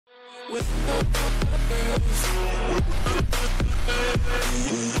This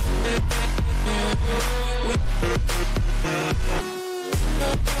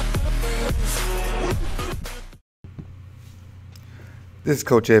is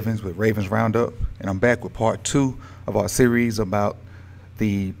Coach Evans with Ravens Roundup, and I'm back with part 2 of our series about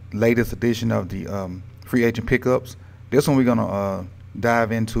the latest edition of the free agent pickups. This one we're going to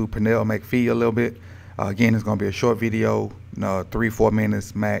dive into Pernell McPhee a little bit. Again, it's going to be a short video, 3-4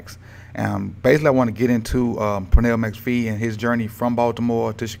 minutes max. Basically, I want to get into Pernell McPhee and his journey from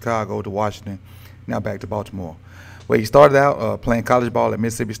Baltimore to Chicago to Washington, now back to Baltimore. Well, he started out playing college ball at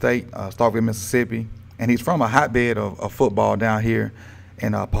Mississippi State, Starkville, Mississippi, and he's from a hotbed of football down here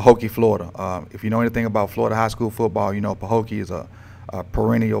in Pahokee, Florida. If you know anything about Florida high school football, you know Pahokee is a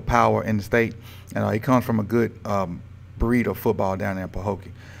perennial power in the state, and he comes from a good breed of football down there in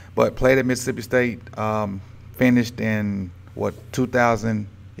Pahokee. But played at Mississippi State, finished in,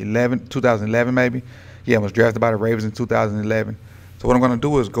 2011 maybe? Yeah, was drafted by the Ravens in 2011. So what I'm going to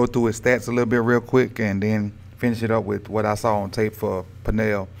do is go through his stats a little bit real quick and then finish it up with what I saw on tape for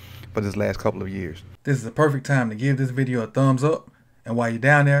Pernell for this last couple of years. This is the perfect time to give this video a thumbs up. And while you're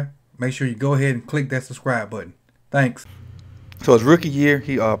down there, make sure you go ahead and click that subscribe button. Thanks. So his rookie year,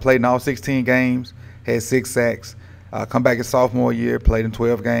 he played in all 16 games, had 6 sacks. Come back his sophomore year, played in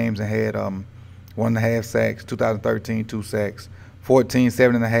 12 games and had 1.5 sacks. 2013, 2 sacks. 14,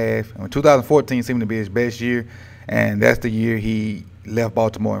 7.5. And 2014 seemed to be his best year, and that's the year he left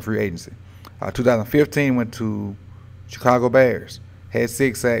Baltimore in free agency. 2015 went to Chicago Bears, had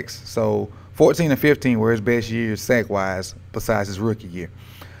 6 sacks. So 14 and 15 were his best years sack-wise besides his rookie year.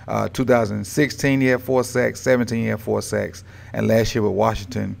 2016 he had 4 sacks, 17 he had 4 sacks, and last year with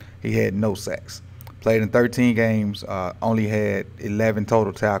Washington he had no sacks. Played in 13 games, only had 11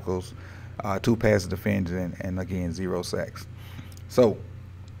 total tackles, 2 passes defended, and again 0 sacks. So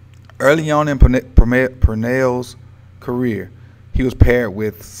early on in Pernell's career, he was paired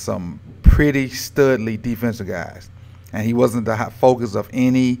with some pretty studly defensive guys, and he wasn't the hot focus of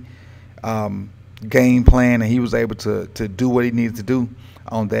any game plan, and he was able to do what he needed to do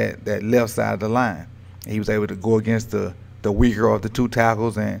on that left side of the line. He was able to go against the weaker of the 2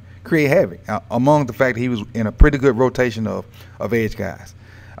 tackles and create havoc, among the fact that he was in a pretty good rotation of edge guys.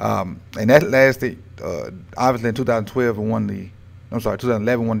 And that lasted, obviously in 2011 won the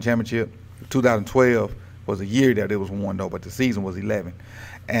championship. 2012 was a year that it was won though, but the season was 11.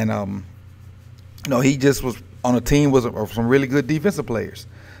 And he just was on a team with some really good defensive players.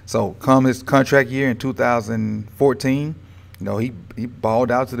 So come his contract year in 2014, he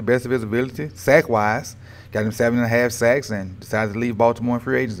balled out to the best of his ability, sack-wise. Got him 7.5 sacks and decided to leave Baltimore in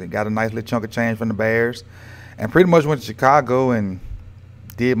free agency. Got a nice little chunk of change from the Bears, and pretty much went to Chicago and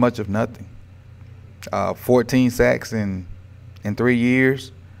did much of nothing. 14 sacks in 3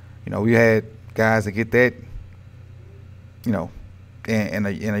 years. We had guys that get that, in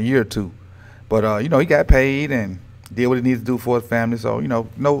a year or two. But he got paid and did what he needed to do for his family. So no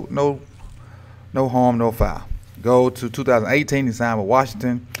harm, no foul. Go to 2018, he signed with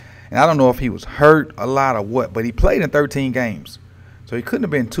Washington. And I don't know if he was hurt a lot or what, but he played in 13 games. So he couldn't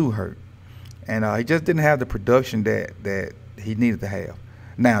have been too hurt. And he just didn't have the production that he needed to have.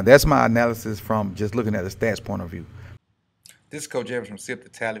 Now, that's my analysis from just looking at the stats point of view. This is Coach Evans from Sip the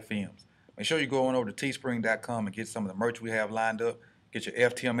Tally Films. Make sure you go on over to teespring.com and get some of the merch we have lined up. Get your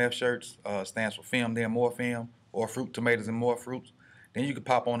FTMF shirts, stands for Film Then More Film, or Fruit, Tomatoes, and More Fruits. Then you can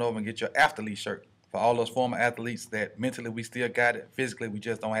pop on over and get your athlete shirt for all those former athletes that mentally we still got it, physically we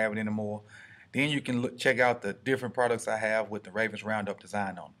just don't have it anymore. Then you can check out the different products I have with the Ravens Roundup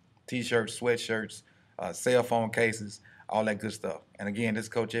design on them. T-shirts, sweatshirts, cell phone cases, all that good stuff. And again, this is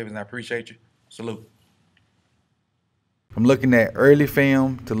Coach Evans, and I appreciate you. Salute. From looking at early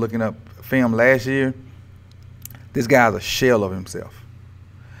film to looking up film last year, this guy's a shell of himself.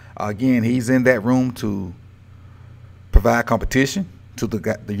 Again, he's in that room to provide competition to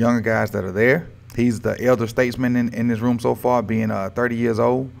the younger guys that are there. He's the elder statesman in this room so far, being 30 years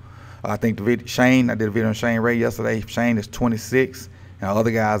old. I think I did a video on Shane Ray yesterday. Shane is 26. And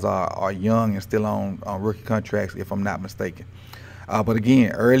other guys are young and still on rookie contracts, if I'm not mistaken. But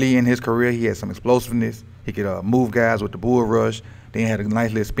again, early in his career, he had some explosiveness. He could move guys with the bull rush. Then he had a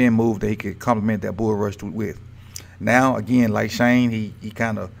nice little spin move that he could complement that bull rush with. Now, again, like Shane, he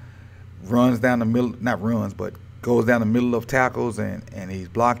kind of runs down the middle, not runs, but goes down the middle of tackles, and he's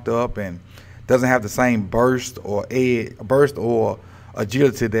blocked up and doesn't have the same burst or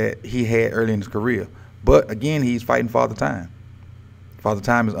agility that he had early in his career. But again, he's fighting Father Time. Father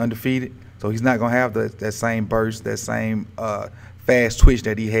Time is undefeated, so he's not going to have that same burst, that same fast twitch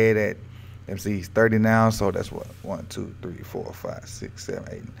that he had at Let me see, he's 30 now, so that's what, 1, 2, 3, 4, 5, 6, 7,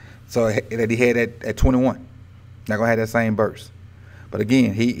 8. So that he had at 21. Not gonna have that same burst. But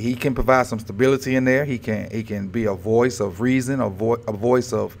again, he can provide some stability in there. He can be a voice of reason, a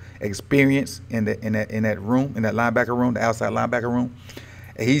voice of experience in that room, in that linebacker room, the outside linebacker room.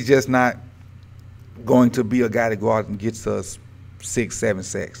 And he's just not going to be a guy that go out and gets us 6, 7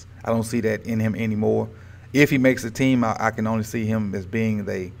 sacks. I don't see that in him anymore. If he makes the team, I can only see him as being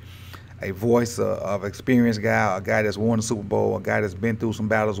a voice of experienced guy, a guy that's won the Super Bowl, a guy that's been through some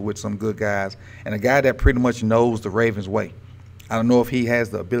battles with some good guys, and a guy that pretty much knows the Ravens way. I don't know if he has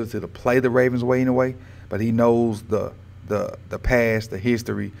the ability to play the Ravens way in a way, but he knows the past, the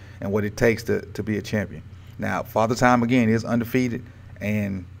history, and what it takes to be a champion. Now, Father Time again is undefeated,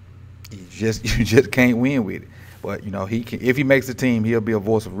 and you just can't win with it. But you know, if he makes the team, he'll be a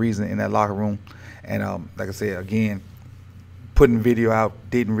voice of reason in that locker room. And like I said again, putting video out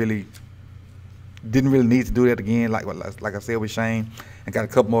didn't really need to do that again. Like I said with Shane, I got a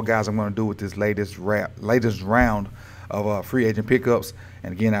couple more guys I'm going to do with this latest round of free agent pickups.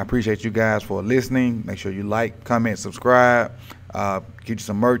 And again, I appreciate you guys for listening. Make sure you like, comment, subscribe. Get you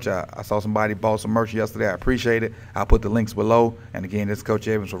some merch. I saw somebody bought some merch yesterday. I appreciate it. I'll put the links below. And again, this is Coach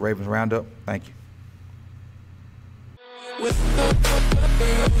Evans for Ravens Roundup. Thank you.